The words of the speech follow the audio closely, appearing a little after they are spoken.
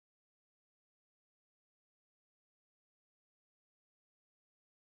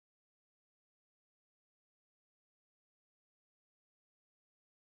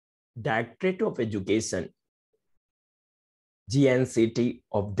Directorate of Education, GNCT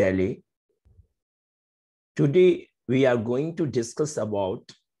of Delhi. Today we are going to discuss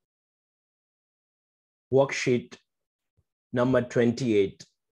about worksheet number 28,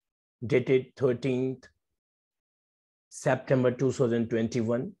 dated 13th September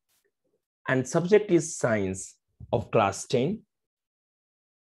 2021, and subject is Science of class 10.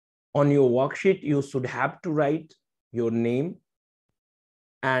 On your worksheet, you should have to write your name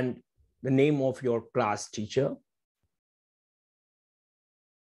and the name of your class teacher.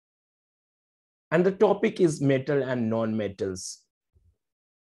 And the topic is metal and non-metals.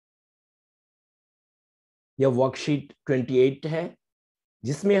 यह worksheet 28 है,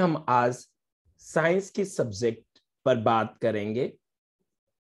 जिसमें हम आज science के subject पर बात करेंगे।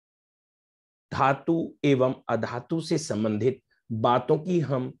 धातु एवं अधातु से संबंधित बातों की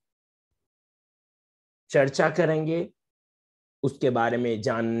हम चर्चा करेंगे, उसके बारे में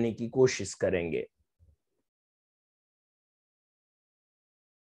जानने की कोशिश करेंगे।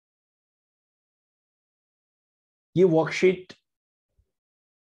 ये वर्कशीट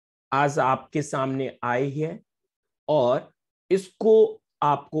आज आपके सामने आई है और इसको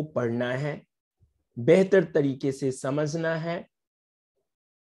आपको पढ़ना है, बेहतर तरीके से समझना है।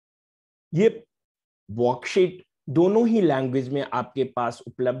 ये वर्कशीट दोनों ही लैंग्वेज में आपके पास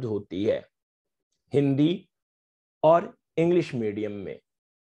उपलब्ध होती है, हिंदी और इंग्लिश मीडियम में।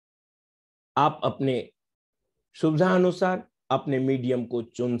 आप अपने सुविधानुसार अपने मीडियम को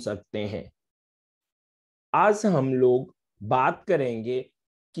चुन सकते हैं। आज हम लोग बात करेंगे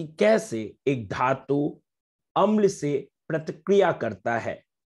कि कैसे एक धातु अम्ल से प्रतिक्रिया करता है।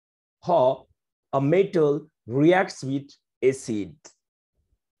 How a metal reacts with acid.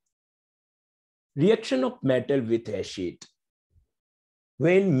 Reaction of metal with acid.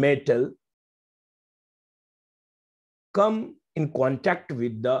 When metal come in contact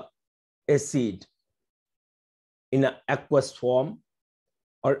with the acid in an aqueous form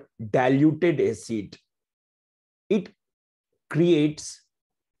or diluted acid, it creates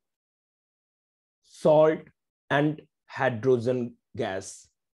salt and hydrogen gas.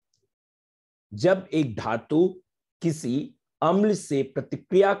 जब एक धातु किसी अम्ल से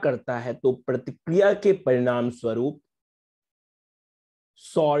प्रतिक्रिया करता है तो प्रतिक्रिया के परिणाम स्वरूप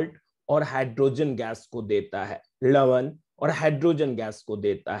सॉल्ट और हाइड्रोजन गैस को देता है, लवण और हाइड्रोजन गैस को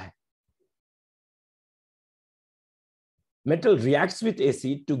देता है। Metal reacts with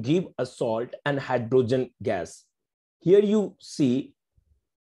acid to give a salt and hydrogen gas. Here you see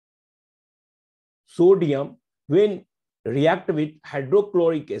sodium when react with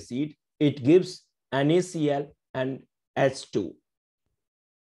hydrochloric acid, it gives NaCl and H2.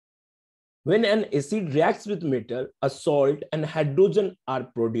 When an acid reacts with metal, a salt and hydrogen are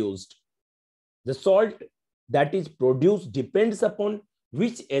produced. The salt that is produced depends upon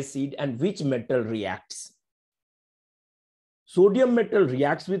which acid and which metal reacts. Sodium metal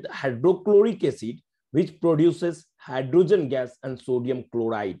reacts with hydrochloric acid, which produces hydrogen gas and sodium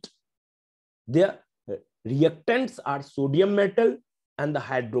chloride. Their reactants are sodium metal and the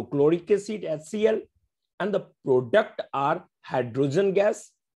hydrochloric acid HCl, and the product are hydrogen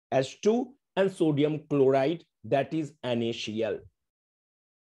gas H2 and sodium chloride, that is NaCl.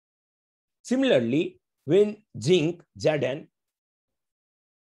 Similarly, when zinc Zn,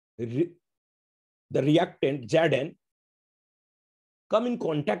 the reactant Zn, come in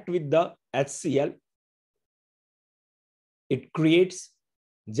contact with the HCl, it creates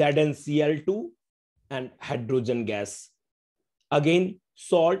ZnCl2 and hydrogen gas. Again,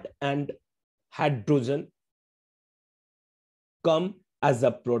 salt and hydrogen come as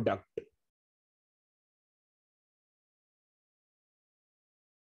a product.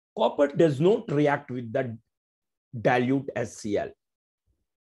 Copper does not react with the dilute HCl.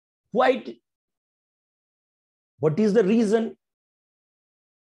 Why? What is the reason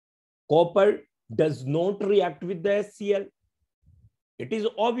copper does not react with the HCl? It is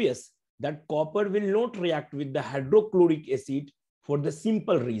obvious that copper will not react with the hydrochloric acid for the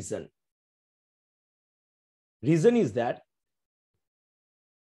simple reason. Reason is that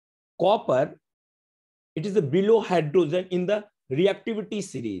copper, it is below hydrogen in the reactivity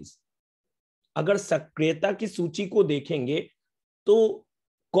series. अगर सक्रियता की सूची को देखेंगे तो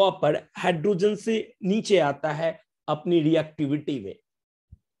copper hydrogen से नीचे आता है अपनी रिएक्टिविटी में,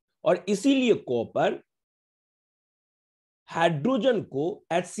 और इसीलिए कॉपर हाइड्रोजन को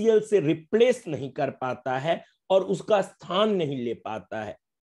HCl से रिप्लेस नहीं कर पाता है और उसका स्थान नहीं ले पाता है.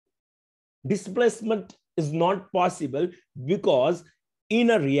 Displacement is not possible because in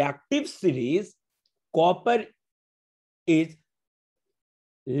a reactive series, copper is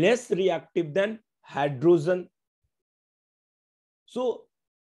less reactive than hydrogen. So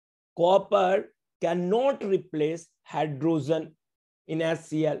copper cannot replace hydrogen in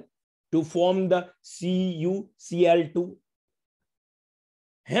HCl to form the CuCl2.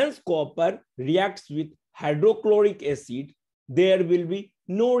 Hence, copper reacts with hydrochloric acid. There will be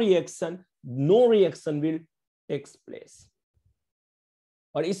no reaction will take place.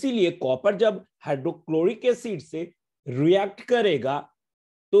 और इसीलिए copper जब hydrochloric acid से react करेगा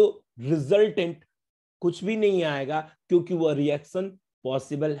तो resultant कुछ भी नहीं आएगा, क्योंकि वह रिएक्शन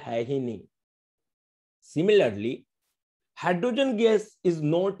पॉसिबल है ही नहीं. Similarly, hydrogen gas is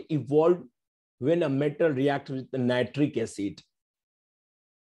not evolve when a metal react with nitric acid.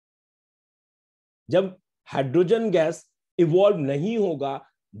 जब हाइड्रोजन गैस इवॉल्व नहीं होगा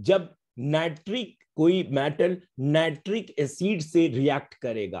जब कोई मेटल नाइट्रिक एसिड से रिएक्ट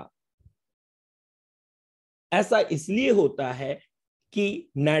करेगा. ऐसा इसलिए होता है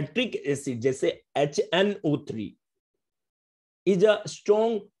कि नाइट्रिक एसिड जैसे HNO3 is a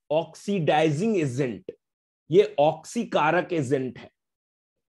strong oxidising agent. ये ऑक्सीकारक एजेंट है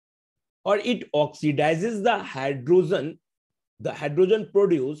और it oxidises the hydrogen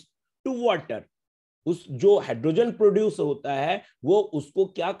produce two water. उस जो हाइड्रोजन प्रोड्यूस होता है वो उसको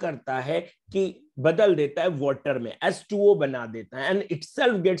क्या करता है कि बदल देता है वाटर में, H2O बना देता है, and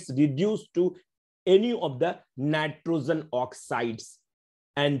itself gets reduced to any of the nitrogen oxides,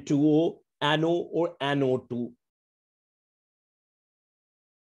 N2O, NO और NO2.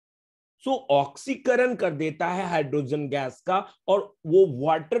 सो ऑक्सीकरण कर देता है हाइड्रोजन गैस का और वो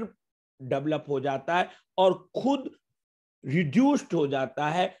वाटर डेवलप हो जाता है और खुद रिड्यूस्ड हो जाता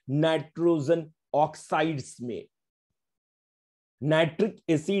है नाइट्रोजन ऑक्साइड्स में. नाइट्रिक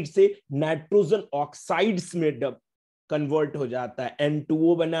एसिड से नाइट्रोजन ऑक्साइड्स में कन्वर्ट हो जाता है,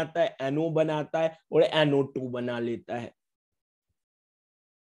 N2O बनाता है, NO बनाता है और NO2 बना लेता है.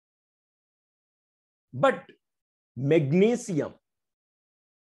 But magnesium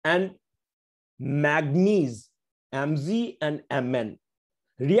and manganese Mg and Mn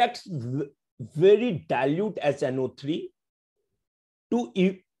reacts very dilute HNO3 to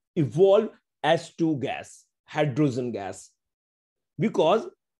evolve H2 gas, hydrogen gas, because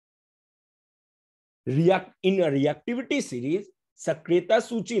in a reactivity series सक्रियता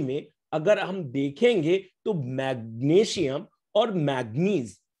सूची में अगर हम देखेंगे तो मैग्नीशियम और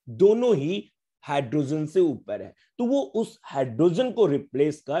मैग्नीज दोनों ही हाइड्रोजन से ऊपर है, तो वो उस हाइड्रोजन को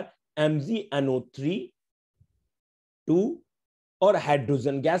रिप्लेस कर MgNO3 2 और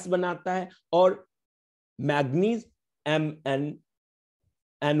हाइड्रोजन गैस बनाता है और मैग्नीज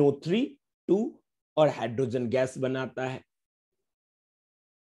MnNO3 2 और हाइड्रोजन गैस बनाता है.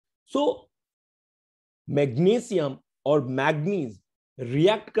 सो मैग्नीशियम और मैग्नीज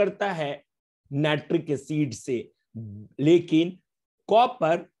रिएक्ट करता है नाइट्रिक एसिड से, लेकिन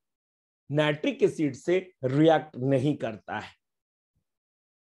कॉपर नाइट्रिक एसिड से रिएक्ट नहीं करता है.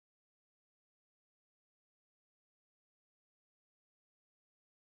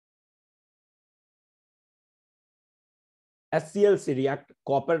 HCl से रिएक्ट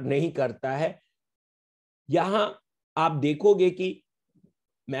कॉपर नहीं करता है. यहां आप देखोगे कि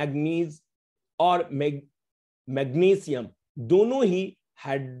मैग्नीज और मैग्नीशियम दोनों ही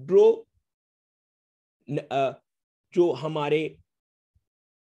जो हमारे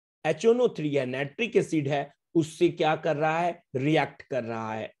HNO3 है, नाइट्रिक एसिड है, उससे क्या कर रहा है, रिएक्ट कर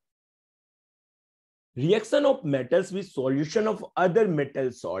रहा है. Reaction of metals with solution of other metal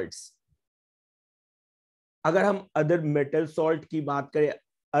salts. अगर हम अदर मेटल सॉल्ट की बात करें,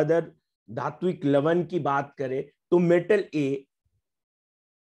 अदर धात्विक लवण की बात करें, तो मेटल ए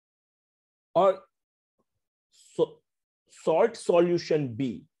और सॉल्ट सॉल्यूशन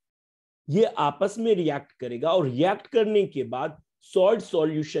बी ये आपस में रिएक्ट करेगा और रिएक्ट करने के बाद सॉल्ट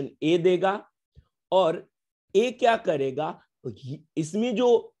सॉल्यूशन ए देगा और ए क्या करेगा, इसमें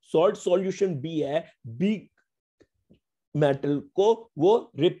जो सॉल्ट सॉल्यूशन बी है, बी मेटल को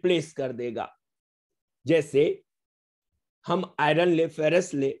वो रिप्लेस कर देगा. जैसे हम आयरन ले,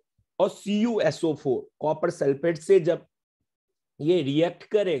 फेरस ले और CuSO4 कॉपर सल्फेट से जब ये रिएक्ट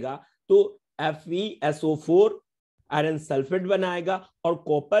करेगा तो FeSO4 आयरन सल्फेट बनाएगा और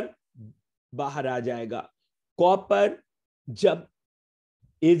कॉपर बाहर आ जाएगा. कॉपर जब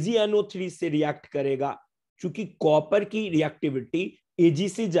AgNO3 से रिएक्ट करेगा, चूंकि कॉपर की रिएक्टिविटी Ag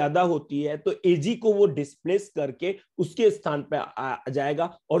से ज्यादा होती है तो Ag को वो डिस्प्लेस करके उसके स्थान पर आ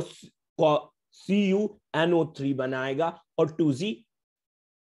जाएगा और CuNO3 बनाएगा और 2G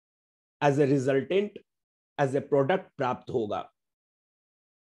as a resultant, as a product प्राप्त होगा.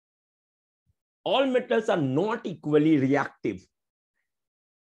 All metals are not equally reactive.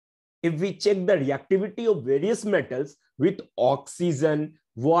 If we check the reactivity of various metals with oxygen,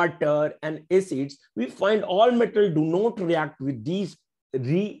 water, and acids, we find all metals do not react with these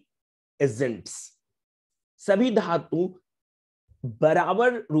agents. सभी धातु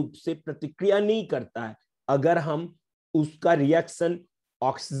बराबर रूप से प्रतिक्रिया नहीं करता है। अगर हम उसका रिएक्शन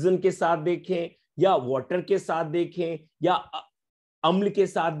ऑक्सीजन के साथ देखें या वाटर के साथ देखें या अम्ल के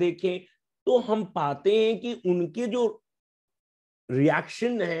साथ देखें, तो हम पाते हैं कि उनके जो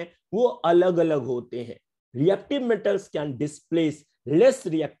रिएक्शन है वो अलग अलग होते हैं। Reactive metals can displace less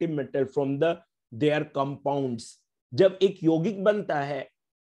reactive metal from there compounds. जब एक यौगिक बनता है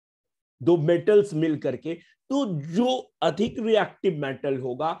दो मेटल्स मिल करके, तो जो अधिक रिएक्टिव मेटल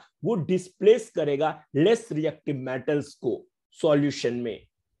होगा वो डिस्प्लेस करेगा लेस रिएक्टिव मेटल्स को सॉल्यूशन में,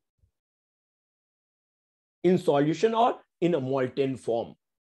 इन सॉल्यूशन और इन अ मोल्टेन फॉर्म।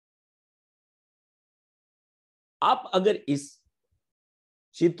 आप अगर इस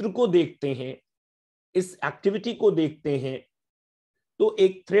चित्र को देखते हैं, इस एक्टिविटी को देखते हैं, तो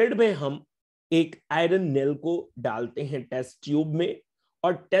एक थ्रेड में हम एक आयरन नेल को डालते हैं टेस्ट ट्यूब में,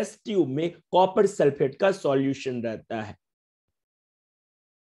 और टेस्ट ट्यूब में कॉपर सल्फेट का सॉल्यूशन रहता है।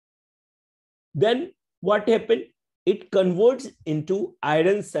 Then what happen, it converts into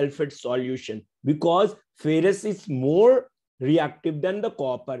iron sulfate solution because ferrous is more reactive than the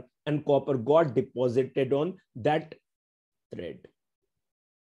copper, and copper got deposited on that thread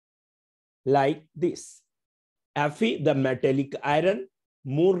like this. Fe, the metallic iron,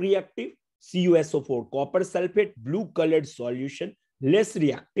 more reactive. CuSO4, copper sulfate, blue colored solution, less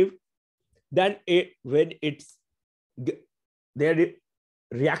reactive than when it's their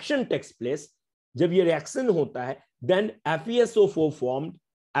reaction takes place. जब ये reaction होता है, then FeSO4 formed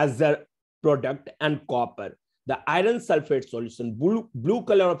as the product, and copper, the iron sulfate solution, blue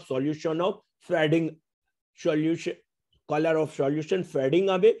color of solution of fading solution, color of solution fading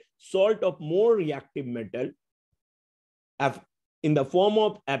away, salt of more reactive metal in the form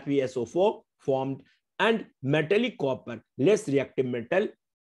of FeSO4 formed, and metallic copper, less reactive metal,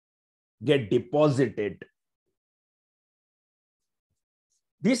 get deposited.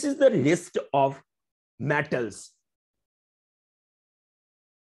 This is the list of metals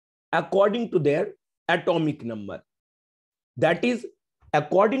according to their atomic number. That is,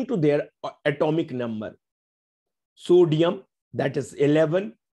 according to their atomic number. Sodium, that is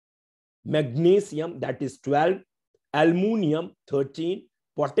 11, magnesium, that is 12, aluminum 13,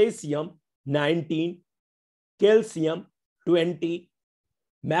 potassium 19, calcium 20,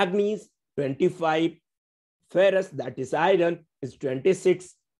 manganese 25, ferrous, that is iron, is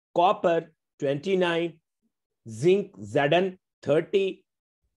 26, copper 29, zinc Zn 30,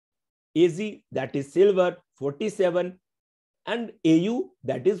 Az, that is silver 47, and Au,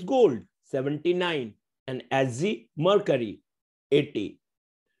 that is gold 79, and Hg mercury 80.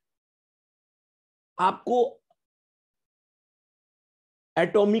 आपको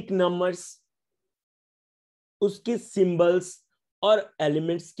atomic numbers, उसके symbols और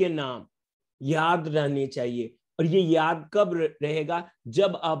elements के नाम याद रहने चाहिए। और ये याद कब रहेगा,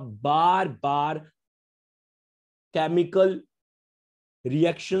 जब आप बार बार केमिकल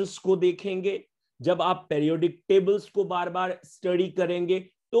रिएक्शंस को देखेंगे, जब आप पीरियोडिक टेबल्स को बार बार स्टडी करेंगे,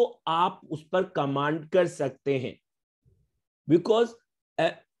 तो आप उस पर कमांड कर सकते हैं। Because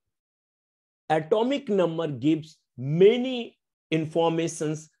atomic number gives many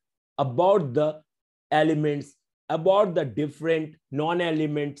informations about the elements, about the different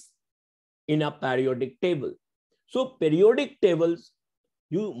non-elements in a periodic table. So periodic tables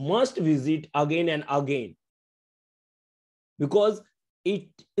you must visit again and again, because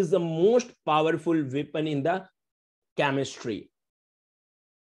it is the most powerful weapon in the chemistry.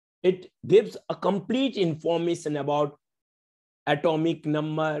 It gives a complete information about atomic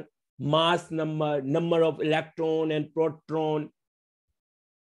number, mass number, number of electron and proton,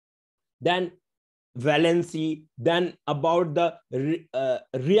 then valency, then about the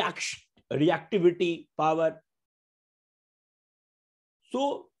reactivity power.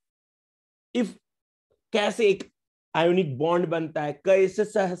 So if कैसे एक ionic bond बनता है, कैसे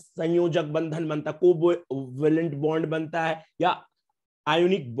संयोजक बंधन बनता है, covalent bond बनता है, या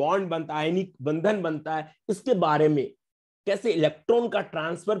आयोनिक बॉन्ड बनता है, आयनिक बंधन बनता है, इसके बारे में, कैसे इलेक्ट्रॉन का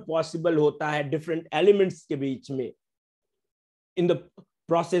ट्रांसफर पॉसिबल होता है डिफरेंट एलिमेंट्स के बीच में in the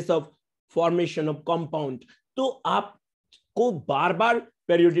process of formation of compound, तो आपको बार बार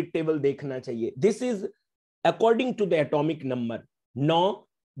पीरियोडिक टेबल देखना चाहिए. This is according to the atomic number. Now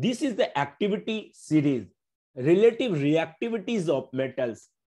this is the activity series, relative reactivities of metals.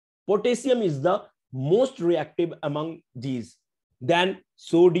 Potassium is the most reactive among these, then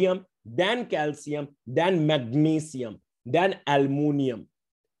sodium, then calcium, then magnesium, then aluminum,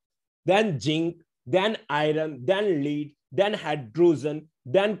 then zinc, then iron, then lead, then hydrogen,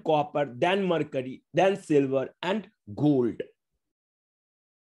 then copper, then mercury, then silver and gold.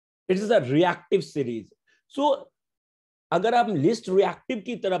 It is a reactive series. सो अगर आप least reactive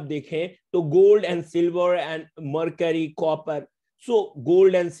की तरफ देखें तो gold and silver and mercury, copper, so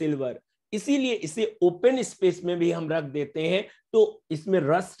gold and silver, इसीलिए इसे open space में भी हम रख देते हैं तो इसमें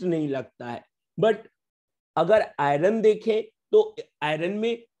रस्ट नहीं लगता है। बट अगर आयरन देखें तो आयरन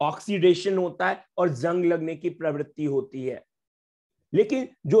में ऑक्सीडेशन होता है और जंग लगने की प्रवृत्ति होती है। लेकिन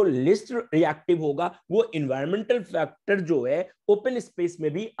जो लिस्ट रिएक्टिव होगा वो इन्वायरमेंटल फैक्टर जो है ओपन स्पेस में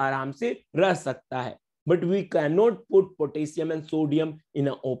भी आराम से रह सकता है, but we can not put potassium and sodium in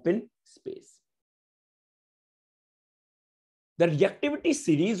a open space. The reactivity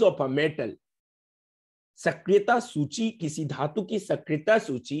series of a metal, सक्रियता सूची किसी धातु की सक्रियता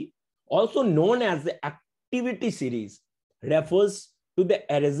सूची, also known as the activity series, refers to the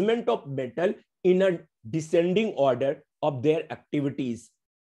arrangement of metal in a descending order of their activities.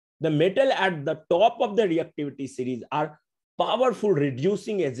 The metal at the top of the reactivity series are powerful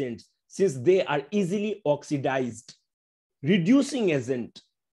reducing agents since they are easily oxidized. Reducing agent,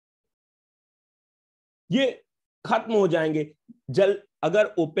 ये खत्म हो जाएंगे जल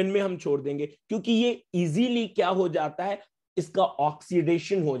अगर open में हम छोड़ देंगे, क्योंकि ये इजीली क्या हो जाता है, इसका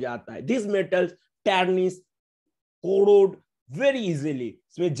ऑक्सीडेशन हो जाता है। This metals tarnish, corrode very easily,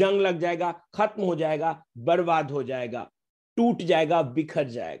 इसमें जंग लग जाएगा, खत्म हो जाएगा, बर्बाद हो जाएगा, टूट जाएगा, बिखर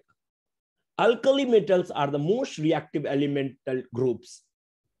जाएगा। Alkali metals are the most reactive elemental groups.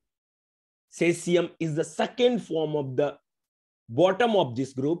 Cesium is the second form of the bottom of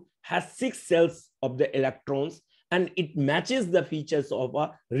this group, has 6 cells of the electrons, and it matches the features of a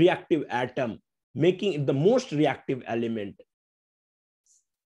reactive atom, making it the most reactive element.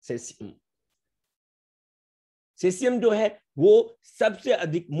 Cesium. Cesium जो है वो सबसे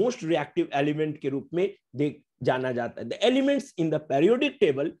अधिक most reactive element के रूप में जाना जाता है। The elements in the periodic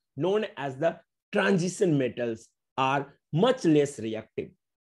table known as the transition metals are much less reactive.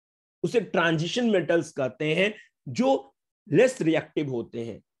 उसे ट्रांजिशन मेटल्स कहते हैं जो लेस रिएक्टिव होते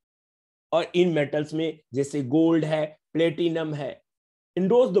हैं। और इन मेटल्स में जैसे गोल्ड है, प्लेटिनम है,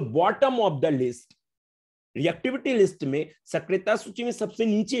 indoors the bottom of the list. Reactivity list में सक्रियता सूची में सबसे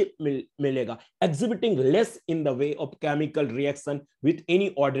नीचे मिलेगा, exhibiting less in the way of chemical reaction with any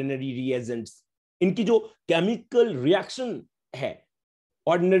ordinary reagents. इनकी जो केमिकल रिएक्शन है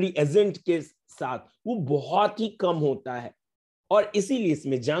ऑर्डिनरी एजेंट के साथ वो बहुत ही कम होता है, और इसीलिए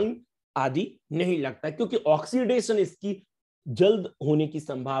इसमें जंग आदि नहीं लगता, क्योंकि ऑक्सीडेशन इसकी जल्द होने की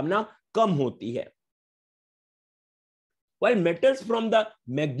संभावना कम होती है। While metals from the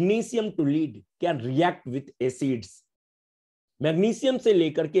magnesium to lead can react with acids, magnesium से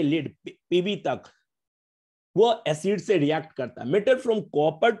लेकर के लीड पीबी तक वो एसिड से रिएक्ट करता है। Metal from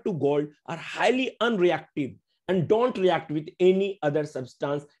copper two gold are highly unreactive and don't react with any other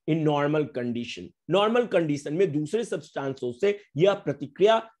substance in normal condition. Normal condition में दूसरे सब्सटेंसों से यह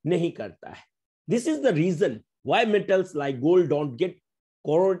प्रतिक्रिया नहीं करता है। This is the reason why metals like gold don't get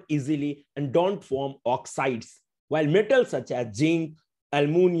corrode easily and don't form oxides, while metals such as zinc,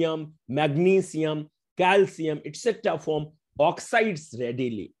 aluminum, magnesium, calcium, etc. form oxides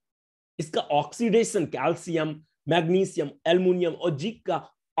readily. इसका oxidation calcium, magnesium, aluminium और zinc का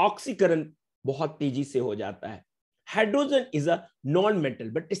ऑक्सीकरण बहुत तेजी से हो जाता है। Hydrogen is a non metal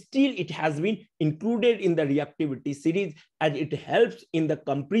but still it has been included in the reactivity series as it helps in the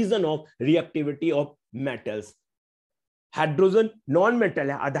comparison of reactivity of metals. Hydrogen non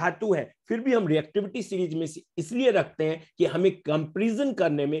metal है, अधातु है, फिर भी हम रिएक्टिविटी सीरीज में इसलिए रखते हैं कि हमें कंपैरिजन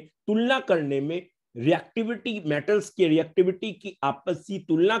करने में, तुलना करने में, रिएक्टिविटी मेटल्स की रिएक्टिविटी की आपसी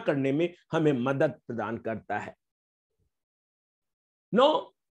तुलना करने में हमें मदद प्रदान करता है। नो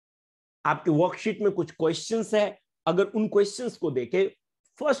आपके वर्कशीट में कुछ क्वेश्चंस है, अगर उन क्वेश्चंस को देखें,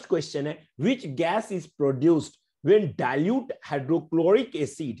 फर्स्ट क्वेश्चन है which gas is produced when dilute hydrochloric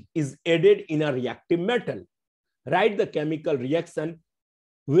acid is added in a reactive metal. Right the chemical reaction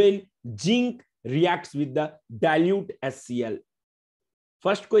when zinc reacts with the dilute HCl।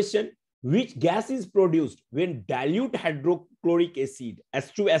 First question, which gas is produced when dilute hydrochloric acid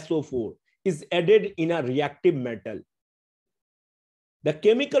H2SO4 is added in a reactive metal? The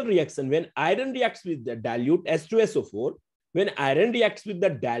chemical reaction when iron reacts with the dilute H2SO4, when iron reacts with the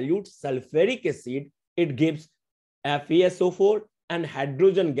dilute sulfuric acid, it gives FeSO4 and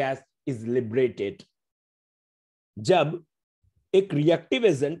hydrogen gas is liberated. जब एक reactive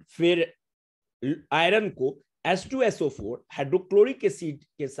agent फिर iron को H2SO4 hydrochloric acid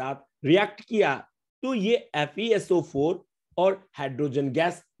के साथ react किया तो ये FeSO4 और हाइड्रोजन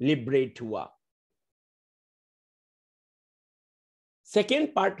गैस लिबरेट हुआ। Second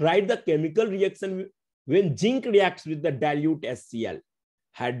part, right the chemical reaction when zinc reacts with the dilute HCl।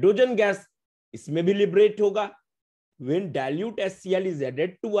 Hydrogen gas इसमें भी लिबरेट होगा, when dilute HCl is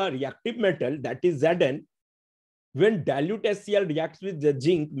added to a reactive metal, that is Zn, when dilute HCl reacts with the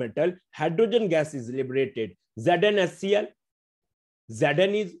zinc metal, hydrogen gas is liberated. ZnHCl.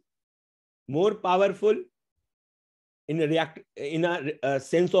 Zn is more powerful in a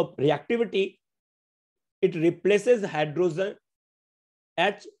sense of reactivity. It replaces hydrogen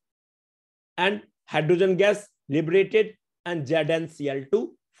H and hydrogen gas liberated and ZnCl2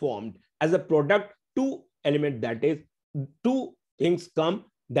 formed. As a product, two elements, that is two things come,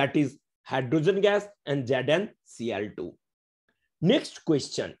 that is hydrogen gas and ZnCl2. Next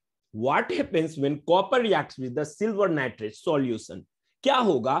question, what happens when copper reacts with the silver nitrate solution? क्या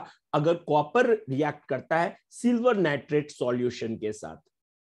होगा अगर copper react करता है silver nitrate solution के साथ?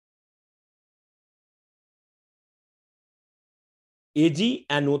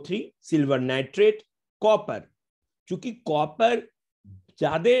 AgNO3 silver nitrate copper, क्योंकि copper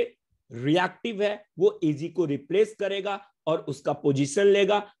ज्यादा reactive है, वो Ag को रिप्लेस करेगा और उसका पोजीशन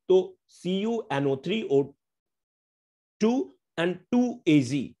लेगा, तो CuNO3O2 and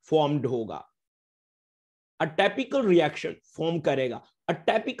 2Ag फॉर्म्ड होगा. A typical reaction form करेगा. A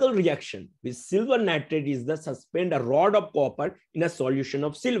typical reaction with silver nitrate is the suspend a rod of copper in a solution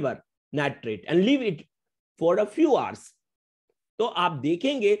of silver nitrate and leave it for a few hours. तो आप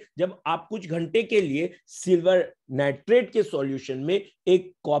देखेंगे जब आप कुछ घंटे के लिए सिल्वर नाइट्रेट के सॉल्यूशन में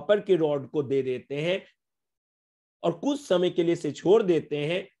एक कॉपर के रॉड को दे देते हैं और कुछ समय के लिए इसे छोड़ देते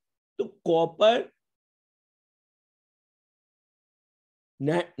हैं, तो कॉपर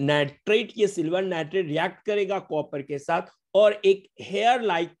नाइट्रेट ये सिल्वर नाइट्रेट रिएक्ट करेगा कॉपर के साथ और एक hair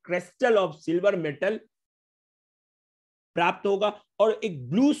like crystal of silver metal प्राप्त होगा और एक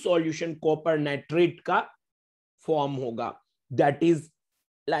ब्लू सॉल्यूशन कॉपर नाइट्रेट का फॉर्म होगा. That is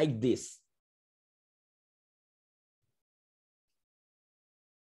like this.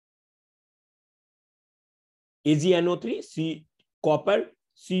 AgNO3 copper,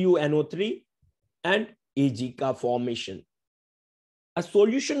 CuNO3 and Ag का formation. A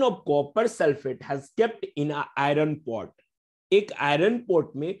solution of copper sulfate has kept in a iron pot. एक iron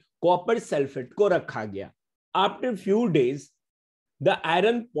pot में copper sulphate को रखा गया. After few days, the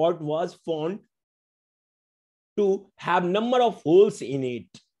iron pot was found to have number of holes in it.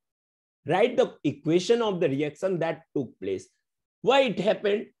 Write the equation of the reaction that took place. Why it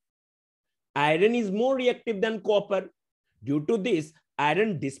happened? Iron is more reactive than copper. Due to this,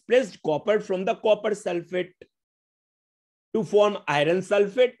 iron displaced copper from the copper sulfate to form iron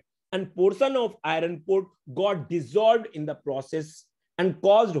sulfate, and portion of iron pot got dissolved in the process and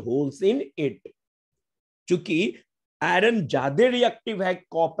caused holes in it. चूंकि iron ज्यादा reactive है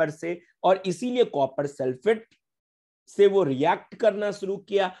copper से और इसीलिए copper sulphate से वो react करना शुरू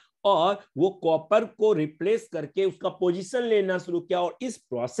किया और वो कॉपर को रिप्लेस करके उसका पोजीशन लेना शुरू किया और इस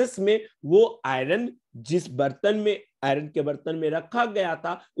प्रोसेस में वो आयरन जिस बर्तन में आयरन के बर्तन में रखा गया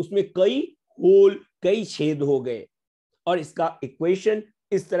था उसमें कई होल, कई छेद हो गए और इसका इक्वेशन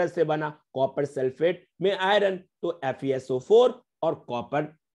इस तरह से बना. कॉपर सल्फेट में आयरन तो FeSO4 और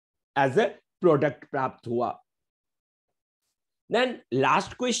कॉपर एज ए प्रोडक्ट प्राप्त हुआ. देन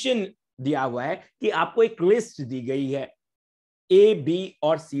लास्ट क्वेश्चन दिया हुआ है कि आपको एक लिस्ट दी गई है A, B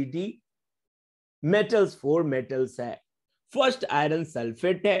और C, D मेटल्स, 4 मेटल्स है. फर्स्ट आयरन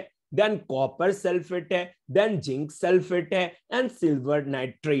सल्फेट है, देन कॉपर सल्फेट है, देन जिंक सल्फेट है एंड सिल्वर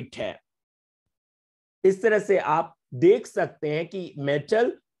नाइट्रेट है. इस तरह से आप देख सकते हैं कि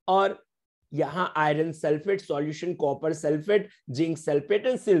मेटल और यहां iron sulphate solution, copper sulphate, zinc sulphate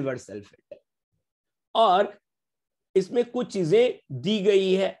and silver sulphate है और इसमें कुछ चीजें दी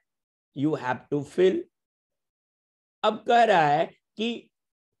गई है, यू हैव टू फिल. अब कह रहा है कि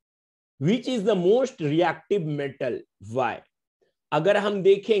which is the most reactive metal, Y. अगर हम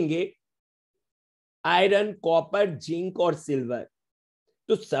देखेंगे आयरन, कॉपर, जिंक और सिल्वर,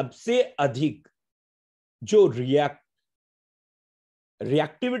 तो सबसे अधिक जो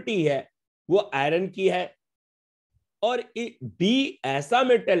रिएक्टिविटी है वो आयरन की है और बी ऐसा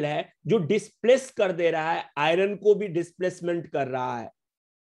मेटल है जो डिस्प्लेस कर दे रहा है, आयरन को भी डिस्प्लेसमेंट कर रहा है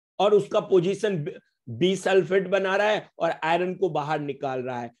और उसका पोजीशन बी सल्फेट बना रहा है और आयरन को बाहर निकाल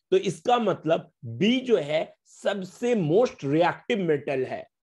रहा है. तो इसका मतलब बी जो है सबसे मोस्ट रिएक्टिव मेटल है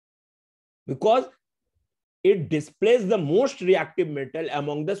because it displays the most reactive metal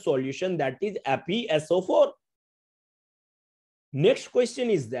among the solution, that is FeSO4. Next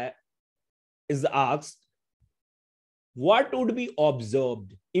question is asked, what would be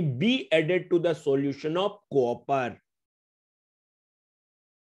observed if B added to the solution of copper?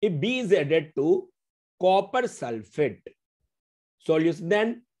 If B is added to copper sulfate solution,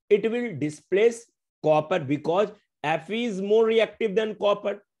 then it will displace copper because Fe is more reactive than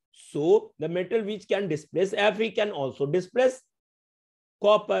copper. So the metal which can displace Fe can also displace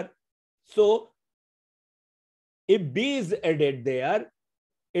copper. So if B is added there,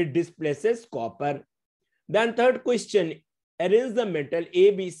 it displaces copper. Then third question, arrange the metal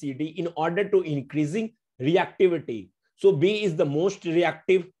A, B, C, D in order to increasing reactivity. So B is the most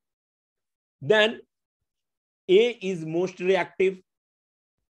reactive. Then A is most reactive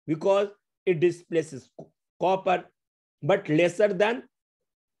because it displaces copper, but lesser than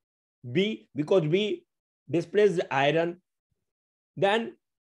B because B displaces iron. Then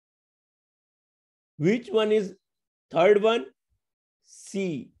which one is third one?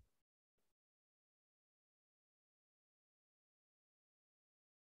 C.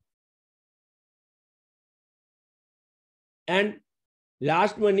 And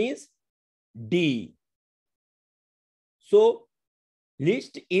last one is D. So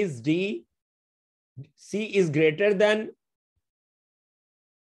list is D. C is greater than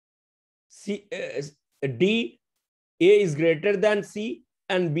C. D. A is greater than C,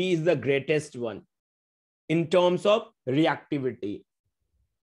 and B is the greatest one in terms of reactivity.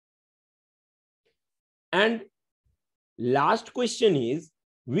 And last question is,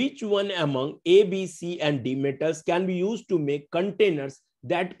 which one among A, B, C, and D metals can be used to make containers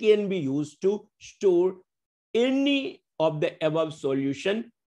that can be used to store any of the above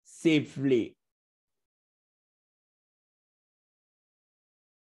solution safely?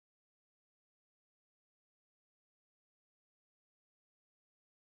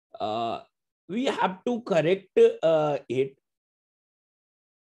 We have to correct it.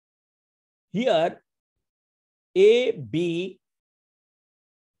 Here, A, B,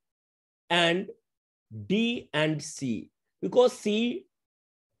 and D and C, because C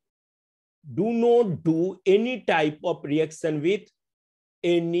do not do any type of reaction with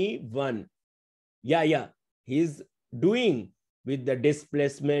anyone. Yeah, he's doing with the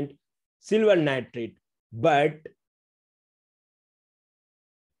displacement silver nitrate, but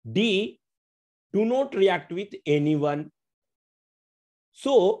D do not react with anyone.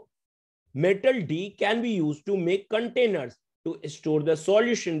 So metal D can be used to make containers to store the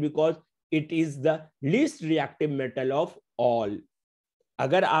solution because it is the least reactive metal of all.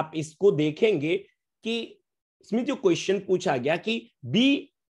 अगर आप इसको देखेंगे कि इसमें जो question पूछा गया कि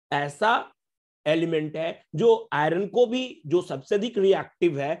बी ऐसा एलिमेंट है जो आयरन को भी जो सबसे अधिक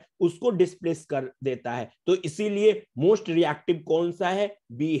रिएक्टिव है उसको डिस्प्लेस कर देता है, तो इसीलिए मोस्ट रिएक्टिव कौन सा है?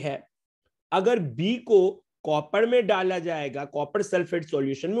 बी है. अगर बी को कॉपर में डाला जाएगा, कॉपर सल्फेट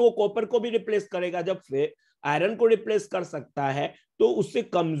सॉल्यूशन में, वो कॉपर को भी रिप्लेस करेगा. जब आयरन को रिप्लेस कर सकता है तो उससे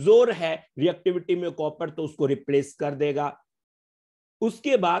कमजोर है रिएक्टिविटी में कॉपर, तो उसको रिप्लेस कर देगा.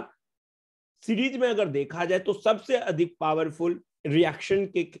 उसके बाद सीरीज में अगर देखा जाए तो सबसे अधिक पावरफुल रिएक्शन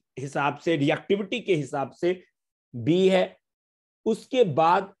के हिसाब से, रिएक्टिविटी के हिसाब से बी है. उसके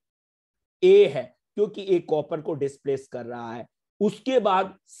बाद ए है क्योंकि ए कॉपर को डिस्प्लेस कर रहा है. उसके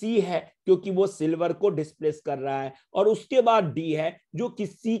बाद सी है क्योंकि वो सिल्वर को डिस्प्लेस कर रहा है. और उसके बाद डी है जो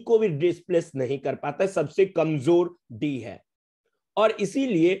किसी को भी डिस्प्लेस नहीं कर पाता, सबसे कमजोर डी है. और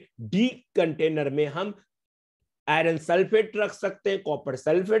इसीलिए डी कंटेनर में हम आयरन सल्फेट रख सकते हैं, कॉपर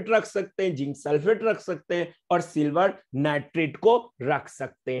सल्फेट रख सकते हैं, जिंक सल्फेट रख सकते हैं और सिल्वर नाइट्रेट को रख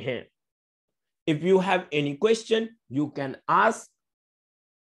सकते हैं. If you have any question you can ask,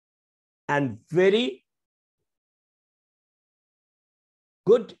 and very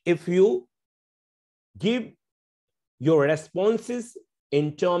good if you give your responses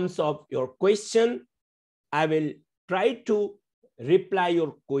in terms of your question. I will try to reply your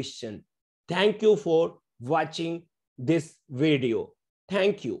question. Thank you for watching this video.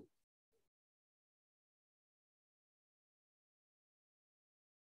 Thank you.